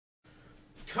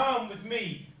come with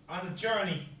me on a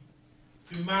journey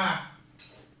through my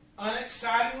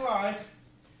unexciting life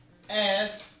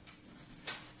as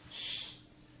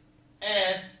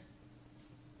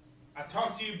I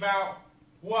talk to you about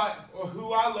what or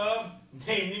who I love,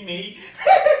 namely me,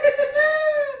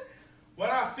 what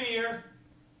I fear,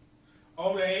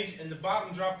 old age, and the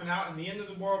bottom dropping out, and the end of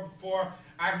the world before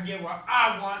I can get what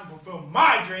I want and fulfill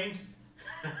my dreams,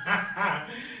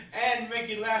 and make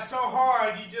you laugh so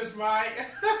hard you just might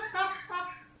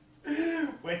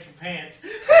wet your pants.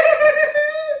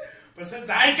 But since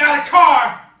I ain't got a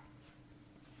car,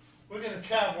 we're gonna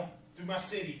travel through my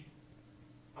city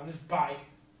on this bike.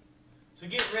 So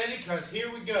get ready, because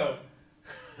here we go.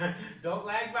 Don't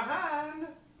lag behind.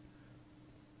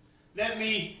 Let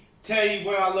me tell you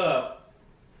what I love.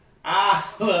 I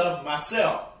love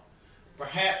myself.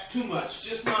 Perhaps too much,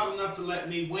 just not enough to let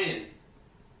me win.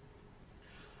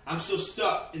 I'm so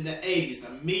stuck in the 80s, the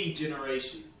me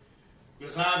generation.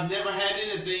 Because I've never had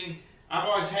anything. I've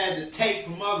always had to take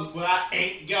from others what I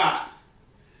ain't got.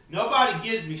 Nobody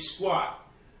gives me squat.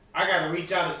 I gotta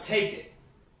reach out and take it.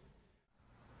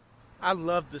 I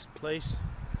love this place.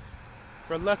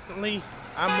 Reluctantly,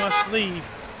 I must leave,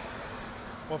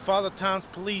 or Father Time's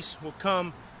police will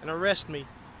come and arrest me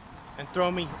and throw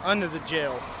me under the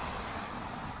jail.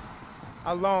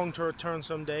 I long to return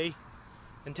someday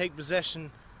and take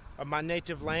possession of my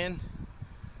native land,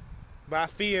 but I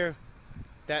fear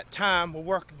that time will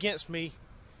work against me,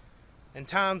 and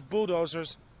time's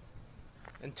bulldozers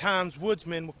and time's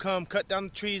woodsmen will come cut down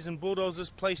the trees and bulldoze this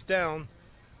place down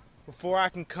before I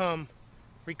can come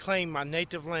reclaim my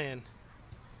native land.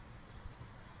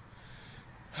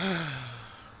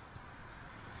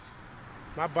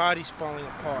 My body's falling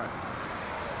apart.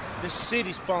 This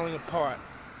city's falling apart.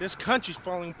 This country's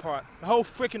falling apart. The whole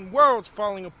freaking world's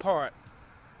falling apart.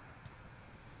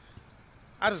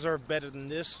 I deserve better than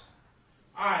this.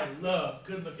 I love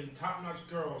good-looking, top-notch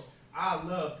girls. I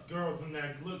love the girls when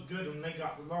they look good and they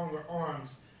got the longer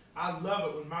arms. I love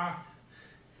it when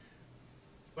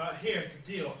But here's the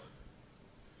deal.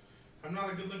 I'm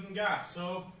not a good-looking guy,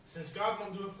 so since God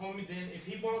won't do it for me, then if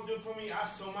He won't do it for me, I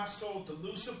sell my soul to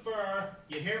Lucifer,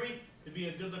 you hear me, to be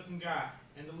a good-looking guy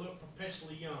and to look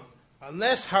perpetually young.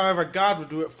 Unless, however, God will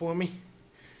do it for me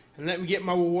and let me get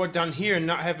my reward down here and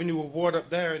not have any reward up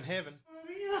there in heaven.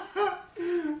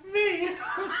 Me.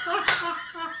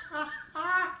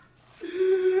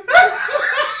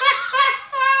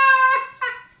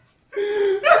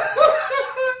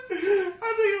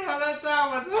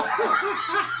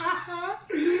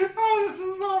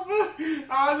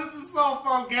 I was at the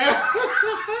softball game.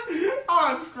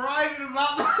 I was crying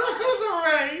about the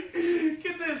rain.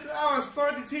 Get this, I was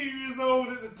 32 years old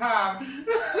at the time.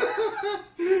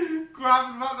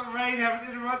 Crying about the rain, having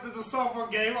interrupted the softball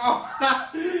game.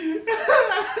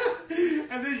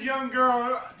 And this young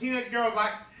girl, teenage girl, was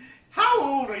like, "How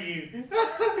old are you?"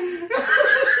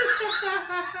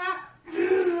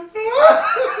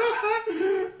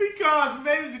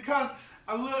 because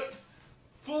I looked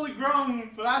fully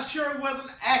grown, but I sure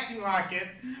wasn't acting like it.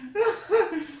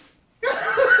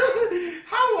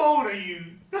 How old are you?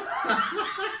 That's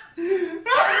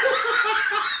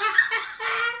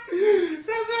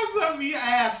something you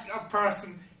ask a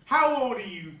person. How old are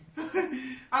you?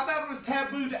 I thought it was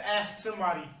taboo to ask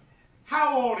somebody,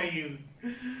 how old are you?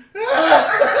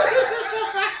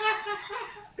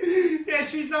 Yeah,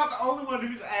 she's not the only one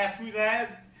who's asked me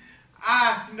that.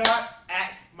 I do not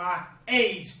act my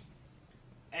age.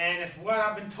 And if what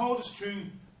I've been told is true,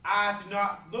 I do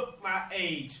not look my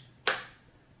age.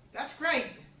 That's great.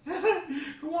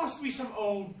 Who wants to be some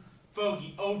old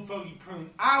fogey prune?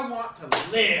 I want to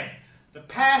live. The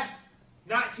past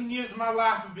 19 years of my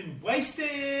life have been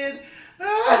wasted.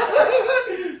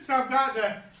 So I've got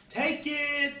to take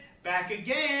it back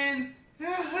again.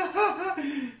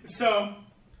 So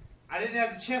I didn't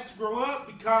have the chance to grow up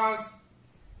because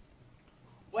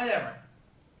whatever.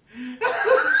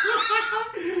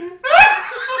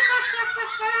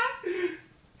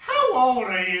 How old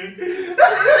are you?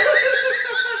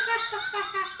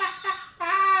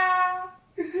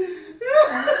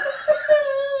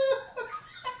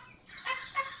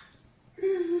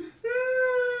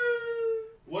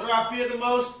 What do I fear the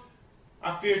most?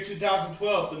 I fear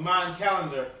 2012, the Mayan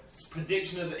calendar,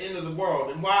 prediction of the end of the world.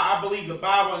 And why I believe the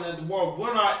Bible and the world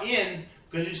will not end,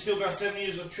 because you still got 7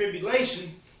 years of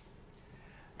tribulation.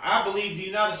 I believe the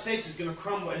United States is going to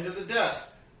crumble into the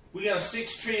dust. We got a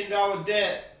 $6 trillion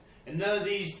debt, and none of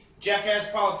these jackass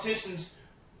politicians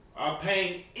are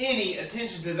paying any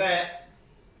attention to that.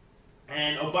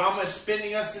 And Obama is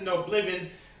spending us into oblivion.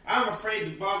 I'm afraid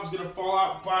the bottom's going to fall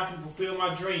out before I can fulfill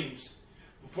my dreams.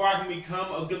 before I can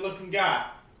become a good-looking guy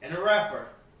and a rapper.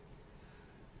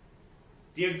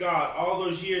 Dear God, all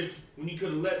those years when you could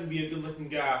have let me be a good-looking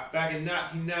guy back in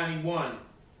 1991,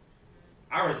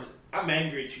 I'm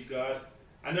angry at you, God.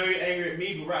 I know you're angry at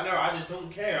me, but right now I just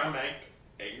don't care. I'm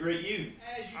angry at you.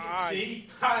 As you can see,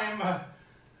 I am a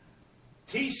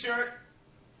t-shirt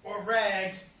or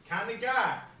rags kind of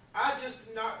guy. I just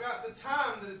have not got the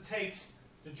time that it takes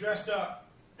to dress up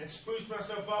and spruce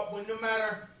myself up when no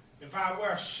matter if I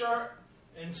wear a shirt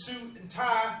and suit and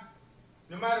tie,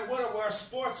 no matter what I wear,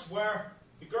 sportswear,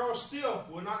 the girls still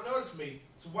will not notice me.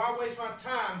 So why waste my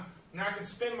time when I can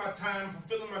spend my time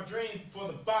fulfilling my dream before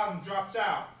the bottom drops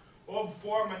out or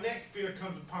before my next fear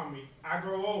comes upon me? I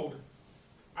grow old.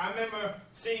 I remember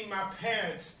seeing my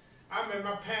parents. I remember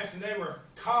my parents when they were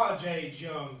college age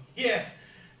young. Yes,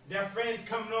 their friends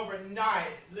coming over at night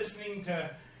listening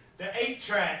to the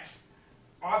 8-tracks,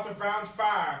 Arthur Brown's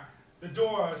Fire, The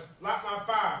Doors, Light My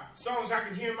Fire, songs I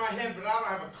can hear in my head, but I don't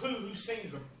have a clue who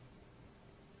sings them.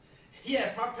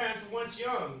 Yes, my parents were once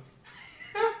young.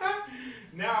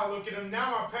 Now I look at them.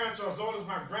 Now my parents are as old as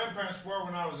my grandparents were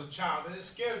when I was a child. And it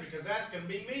scares me because that's going to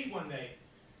be me one day.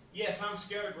 Yes, I'm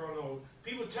scared of growing old.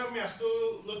 People tell me I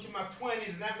still look in my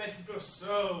 20s, and that makes me feel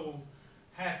so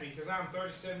happy because I'm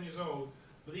 37 years old.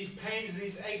 But these pains and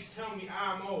these aches tell me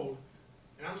I'm old,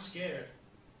 and I'm scared.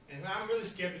 And I'm really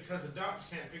scared because the doctors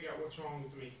can't figure out what's wrong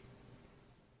with me.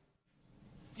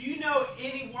 Do you know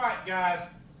any white guys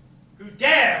who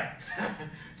dare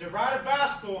to ride a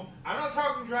bicycle? I'm not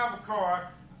talking drive a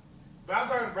car, but I'm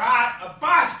talking ride a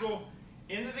bicycle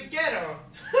into the ghetto.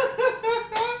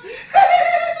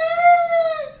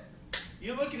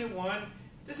 You're looking at one.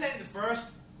 This ain't the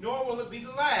first, nor will it be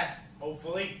the last.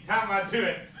 Hopefully, time I do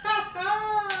it.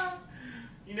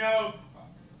 You know,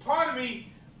 part of me,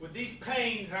 with these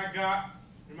pains I got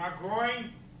in my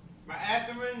groin, my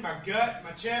abdomen, my gut,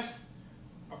 my chest,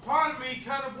 a part of me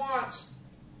kind of wants,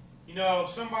 you know,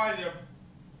 somebody to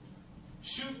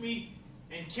shoot me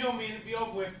and kill me and it'd be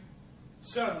over with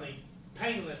suddenly,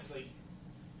 painlessly.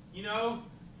 You know,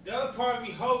 the other part of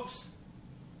me hopes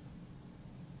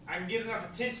I can get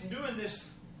enough attention doing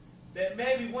this that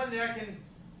maybe one day I can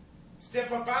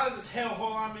step up out of this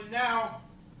hellhole I'm in now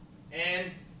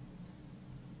and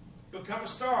become a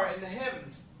star in the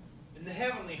heavens, in the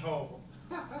heavenly hole.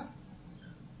 Can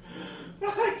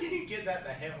you get that,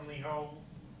 the heavenly hole?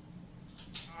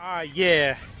 Ah,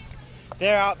 yeah.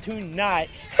 They're out tonight.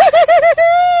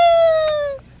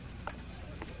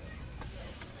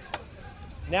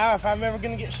 Now, if I'm ever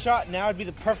going to get shot, now would be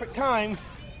the perfect time.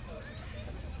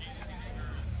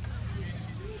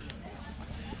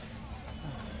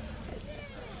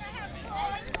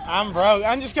 I'm broke.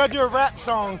 I'm just going to do a rap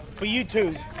song for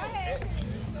YouTube.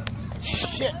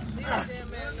 Shit.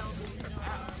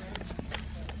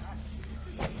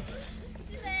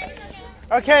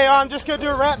 Okay, I'm just going to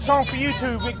do a rap song for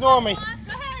YouTube. Ignore me.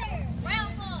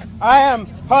 I am.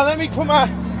 Oh, let me put my...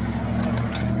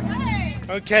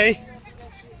 Okay.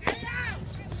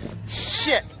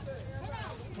 Shit.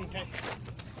 Okay.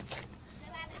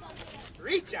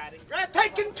 Reach out and grab,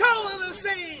 take control of the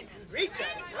scene. Reach out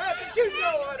and grab it, you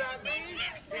know what I mean.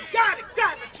 You gotta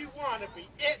grab what you wanna be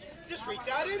it. Just reach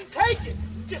out and take it.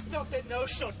 Just don't let no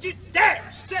show. Don't you dare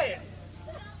say it.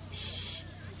 Shh.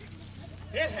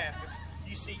 It happens.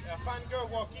 You see a fine girl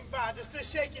walking by, just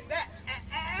shaking that.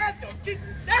 Don't you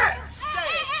dare say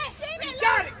it. You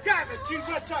gotta grab it too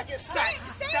much so I get stuck.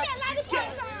 That's what you get.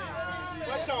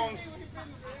 What song?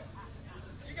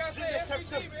 You gotta say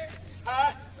SPG, man.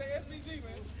 Huh? Say SPG,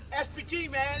 man. SPG,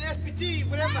 man, SPG,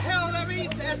 whatever the hell that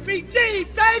means, SPG,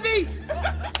 baby!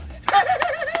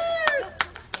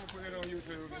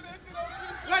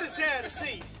 What is there to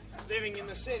see, living in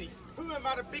the city? Who am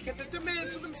I to be at the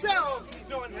demands of themselves?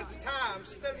 No one has the time,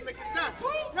 stepping, making time,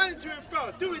 running to and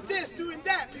fro, doing this, doing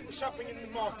that. People shopping in the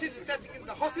mall, sitting, dancing in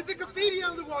the halls, see the graffiti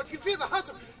on the wall. You can feel the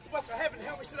hustle. What's for heaven,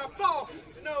 how should I fall?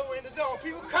 To nowhere in the door,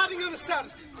 people crowding on the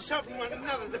saddles, shoving one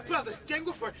another. The brothers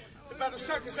jangle for it. The battle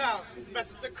circles out. The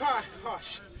message to cry.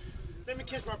 Hush. Let me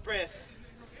catch my breath.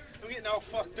 I'm getting all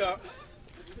fucked up.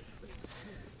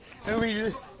 Let me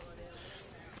just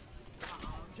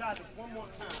try this one more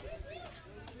time.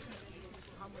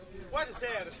 What is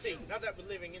there to see? Now that we're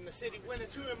living in the city, when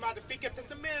it's who am I to be at the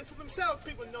demand for themselves?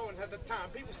 People no one has the time.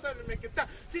 People starting to make it down.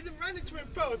 See them running to and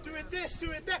fro, doing this,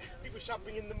 doing that. People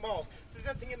shopping in the malls. There's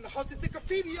nothing in the halls. The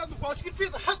graffiti on the walls. You can feel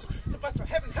the hustle. The bus for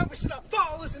heaven, help me should I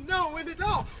fall? Isn't knowing it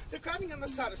all. They're crowding on the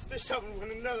side. They're shoving one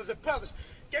another. The brothers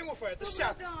gang warfare. The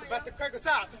shout. About the crackers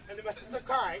out. And the messages are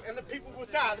crying. And the people will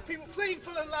die. The people fleeing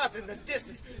for their lives in the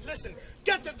distance. Listen,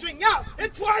 got to drink out.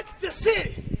 It's what the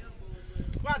city.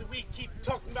 Why do we keep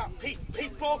talking about peace,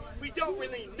 people? We don't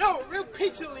really know. Real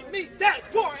peace only means that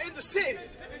war in the city.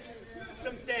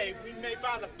 Someday we may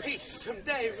find the peace.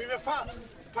 Someday we may find the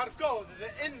pot of gold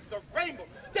at the end of the rainbow.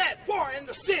 That war in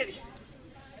the city.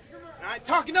 And I ain't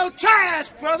talking no trash,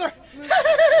 brother. Show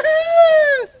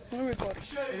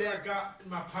you what I got in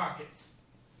my pockets.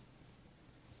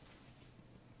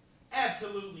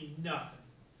 Absolutely nothing.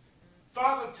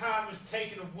 Father Time has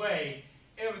taken away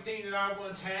everything that I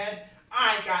once had.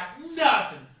 I ain't got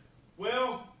nothing.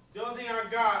 Well, the only thing I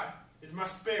got is my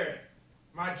spirit,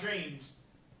 my dreams,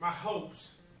 my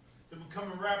hopes to become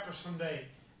a rapper someday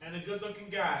and a good-looking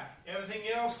guy. Everything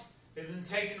else has been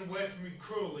taken away from me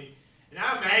cruelly, and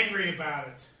I'm angry about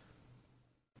it.